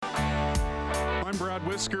I'm Brad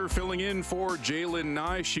Whisker filling in for Jalen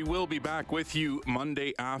Nye. She will be back with you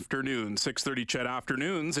Monday afternoon. 6:30 CHED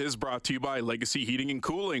Afternoons is brought to you by Legacy Heating and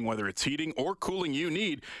Cooling. Whether it's heating or cooling you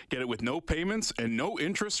need, get it with no payments and no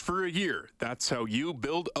interest for a year. That's how you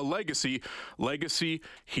build a legacy. Legacy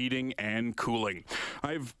Heating and Cooling.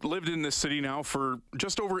 I've lived in this city now for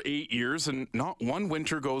just over 8 years, and not one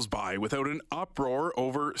winter goes by without an uproar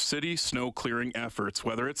over city snow clearing efforts.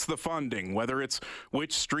 Whether it's the funding, whether it's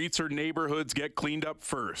which streets or neighborhoods get cleaned up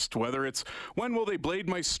first, whether it's when will they blade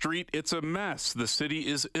my street, it's a mess. The city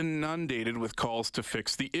is inundated with calls to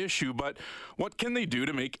fix the issue, but what can they do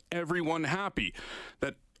to make everyone happy?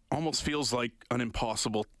 That almost feels like an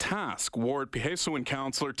impossible task. Ward Pihêsiwin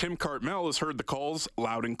Councillor Tim Cartmel has heard the calls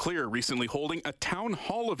loud and clear, recently holding a town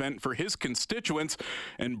hall event for his constituents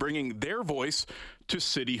and bringing their voice to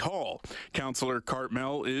City Hall. Councillor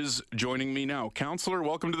Cartmel is joining me now. Councillor,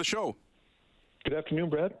 welcome to the show. Good afternoon,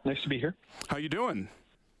 Brad. Nice to be here. How you doing?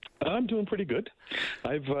 I'm doing pretty good.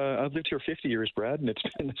 I've lived here 50 years, Brad, and it's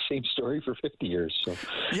been the same story for 50 years. So.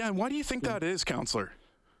 Yeah, and why do you think that is, Councillor?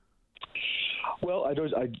 Well,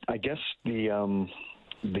 I guess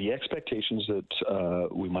the expectations that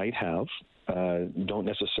we might have don't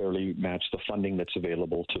necessarily match the funding that's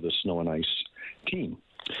available to the snow and ice team.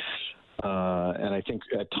 And I think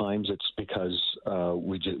at times it's because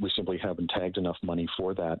we simply haven't tagged enough money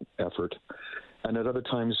for that effort. And at other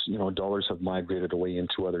times, dollars have migrated away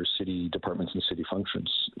into other city departments and city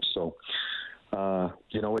functions. So,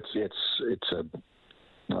 it's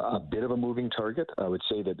a bit of a moving target. I would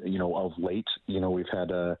say that, of late, we've had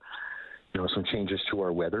some changes to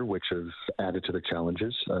our weather, which have added to the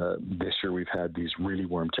challenges. This year we've had these really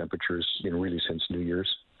warm temperatures, really since New Year's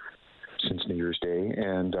Day.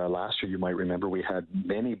 And last year, you might remember, we had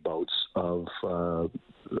many bouts of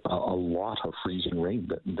a lot of freezing rain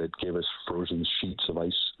that gave us frozen sheets of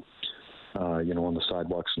ice, on the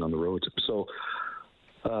sidewalks and on the roads. So,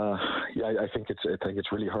 I think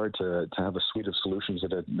it's really hard to have a suite of solutions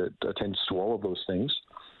that attends to all of those things,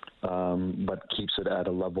 but keeps it at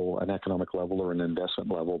an economic level or an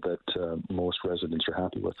investment level that most residents are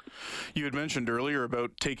happy with. You had mentioned earlier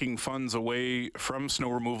about taking funds away from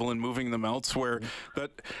snow removal and moving them elsewhere.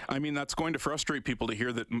 That's going to frustrate people to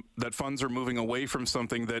hear that funds are moving away from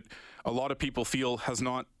something that a lot of people feel has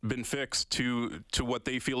not been fixed to what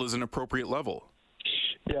they feel is an appropriate level.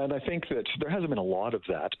 Yeah, and I think that there hasn't been a lot of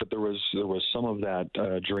that, but there was some of that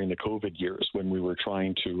during the COVID years when we were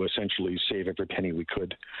trying to essentially save every penny we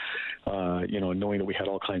could, knowing that we had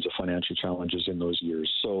all kinds of financial challenges in those years.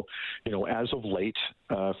 So, as of late,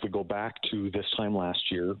 if we go back to this time last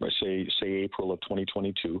year, say April of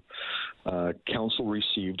 2022, Council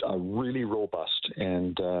received a really robust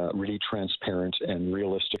and really transparent and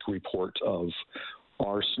realistic report of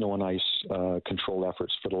our snow and ice control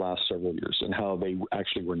efforts for the last several years and how they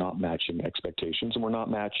actually were not matching expectations and were not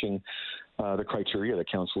matching the criteria that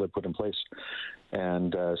Council had put in place.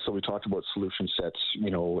 And so we talked about solution sets,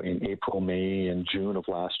 in April, May, and June of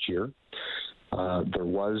last year. There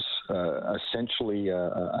was essentially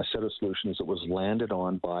a set of solutions that was landed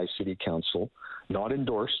on by City Council, not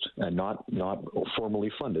endorsed and not formally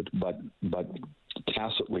funded, but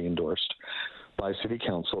tacitly endorsed by City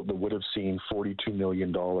Council, that would have seen $42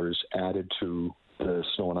 million added to the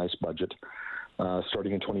snow and ice budget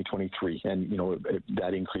starting in 2023. And,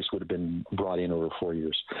 that increase would have been brought in over 4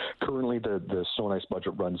 years. Currently, the snow and ice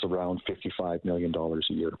budget runs around $55 million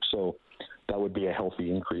a year. So that would be a healthy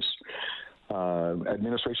increase.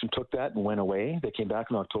 Administration took that and went away. They came back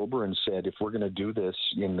in October and said, if we're going to do this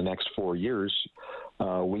in the next 4 years,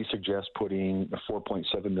 we suggest putting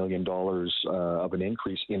 $4.7 million of an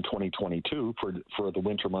increase in 2022 for the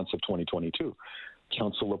winter months of 2022.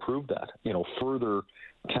 Council approved that, further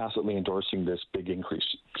tacitly endorsing this big increase.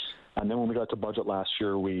 And then when we got to budget last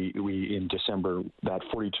year, we in December, that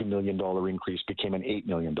 $42 million increase became an $8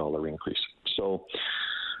 million increase. So,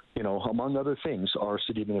 among other things, our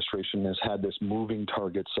city administration has had this moving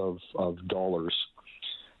targets of dollars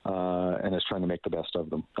and is trying to make the best of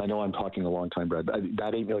them. I know I'm talking a long time, Brad.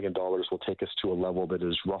 That $8 million will take us to a level that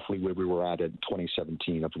is roughly where we were at in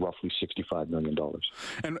 2017 of roughly $65 million.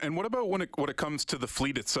 And what about when it comes to the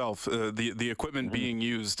fleet itself, the equipment being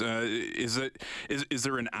used? Is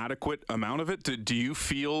there an adequate amount of it? Do you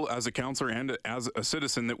feel as a councillor and as a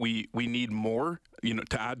citizen that we need more,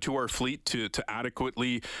 to add to our fleet to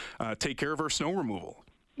adequately take care of our snow removal?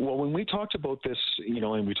 Well, when we talked about this,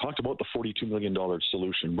 and we talked about the $42 million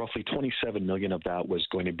solution, roughly $27 million of that was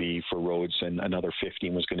going to be for roads, and another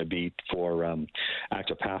 15 was going to be for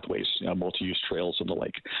active pathways, multi-use trails and the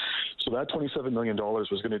like. So that $27 million was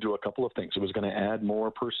going to do a couple of things. It was going to add more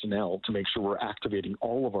personnel to make sure we're activating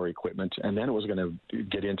all of our equipment, and then it was going to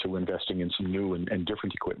get into investing in some new and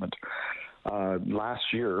different equipment. Last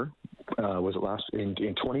year, in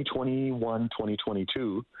 2021,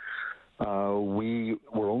 2022, we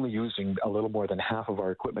were only using a little more than half of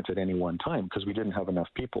our equipment at any one time because we didn't have enough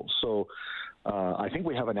people. So I think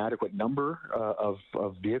we have an adequate number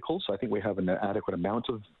of vehicles. I think we have an adequate amount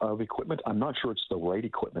of equipment. I'm not sure it's the right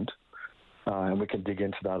equipment. And we can dig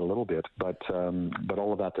into that a little bit, but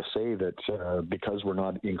all of that to say that because we're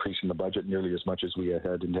not increasing the budget nearly as much as we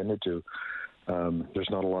had intended to, there's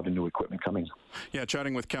not a lot of new equipment coming. Yeah,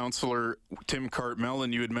 chatting with Councillor Tim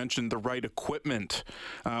Cartmell, you had mentioned the right equipment.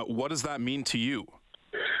 What does that mean to you?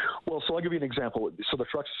 Well, so I'll give you an example. So the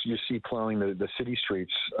trucks you see plowing the city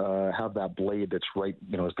streets have that blade that's right,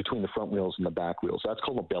 it's between the front wheels and the back wheels. That's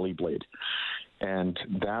called a belly blade. And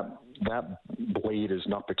that blade is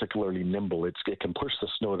not particularly nimble. It can push the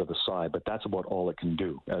snow to the side, but that's about all it can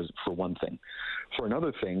do, as for one thing. For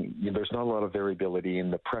another thing, there's not a lot of variability in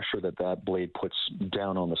the pressure that blade puts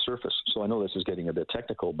down on the surface. So I know this is getting a bit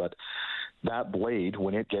technical, but that blade,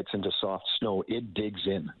 when it gets into soft snow, it digs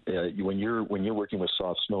in. When you're working with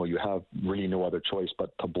soft snow, you have really no other choice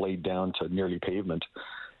but to blade down to nearly pavement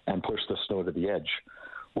and push the snow to the edge.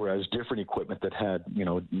 Whereas different equipment that had,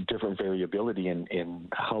 different variability in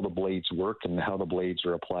how the blades work and how the blades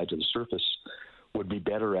are applied to the surface would be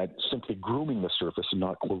better at simply grooming the surface and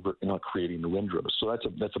not creating the windrows. So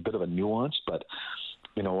that's a bit of a nuance, but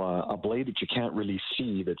a blade that you can't really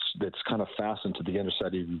see that's kind of fastened to the underside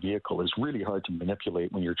of your vehicle is really hard to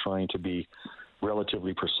manipulate when you're trying to be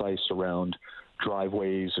relatively precise around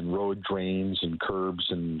driveways and road drains and curbs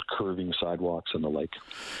and curving sidewalks and the like.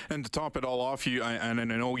 And to top it all off, and I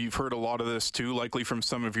know you've heard a lot of this too, likely from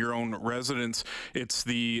some of your own residents, it's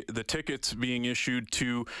the tickets being issued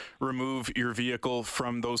to remove your vehicle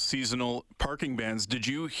from those seasonal parking bans. Did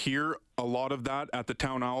you hear a lot of that at the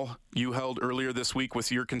town hall you held earlier this week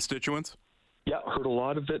with your constituents? Yeah, heard a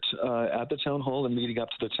lot of it at the town hall and leading up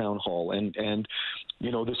to the town hall. And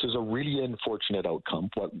this is a really unfortunate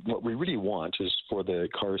outcome. What we really want is for the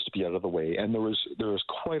cars to be out of the way. And there was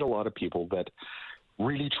quite a lot of people that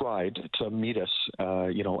really tried to meet us,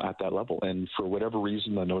 at that level. And for whatever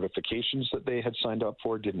reason, the notifications that they had signed up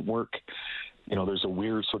for didn't work. There's a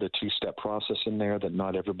weird sort of two-step process in there that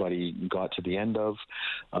not everybody got to the end of.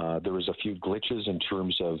 There was a few glitches in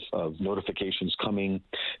terms of notifications coming,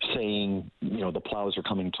 saying, the plows are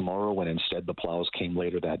coming tomorrow, when instead the plows came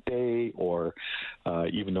later that day, or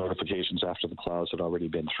even notifications after the plows had already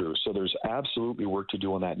been through. So there's absolutely work to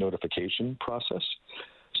do on that notification process,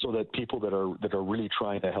 so that people that are really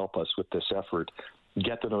trying to help us with this effort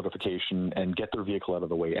get the notification and get their vehicle out of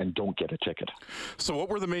the way and don't get a ticket. So what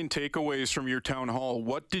were the main takeaways from your town hall?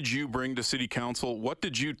 What did you bring to City Council? What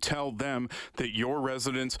did you tell them that your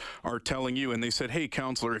residents are telling you? And they said, hey,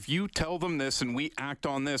 Councillor, if you tell them this and we act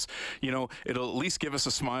on this, it'll at least give us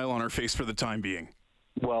a smile on our face for the time being.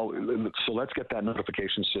 Well, so let's get that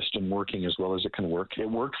notification system working as well as it can work. It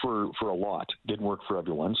worked for a lot, didn't work for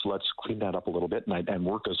everyone. So let's clean that up a little bit, and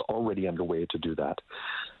work is already underway to do that.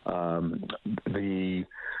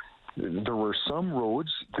 There were some roads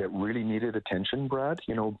that really needed attention, Brad,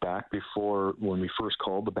 back before when we first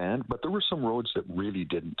called the ban, but there were some roads that really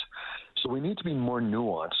didn't. So we need to be more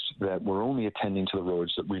nuanced, that we're only attending to the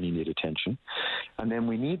roads that really need attention. And then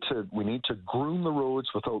we need to groom the roads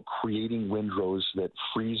without creating windrows that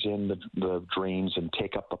freeze in the drains and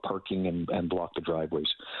take up the parking and block the driveways.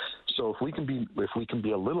 So if we can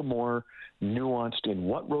be a little more nuanced in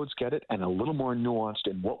what roads get it and a little more nuanced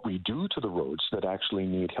in what we do to the roads that actually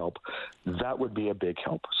need help, that would be a big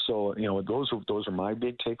help. So, those are my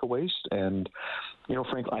big takeaways. And,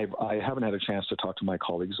 Frank, I haven't had a chance to talk to my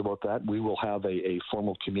colleagues about that. We will have a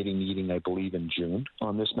formal committee meeting, I believe, in June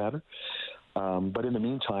on this matter. But in the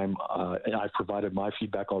meantime, I've provided my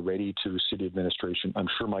feedback already to city administration. I'm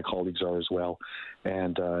sure my colleagues are as well.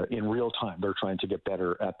 And in real time, they're trying to get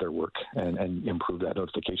better at their work and improve that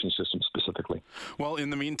notification system specifically. Well, in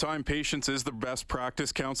the meantime, patience is the best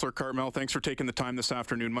practice. Councillor Cartmell, thanks for taking the time this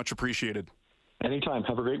afternoon. Much appreciated. Anytime.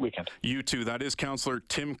 Have a great weekend. You too. That is Councillor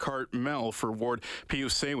Tim Cartmell for Ward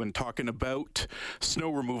Peyusawan talking about snow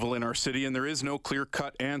removal in our city. And there is no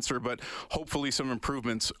clear-cut answer, but hopefully some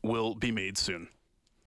improvements will be made soon.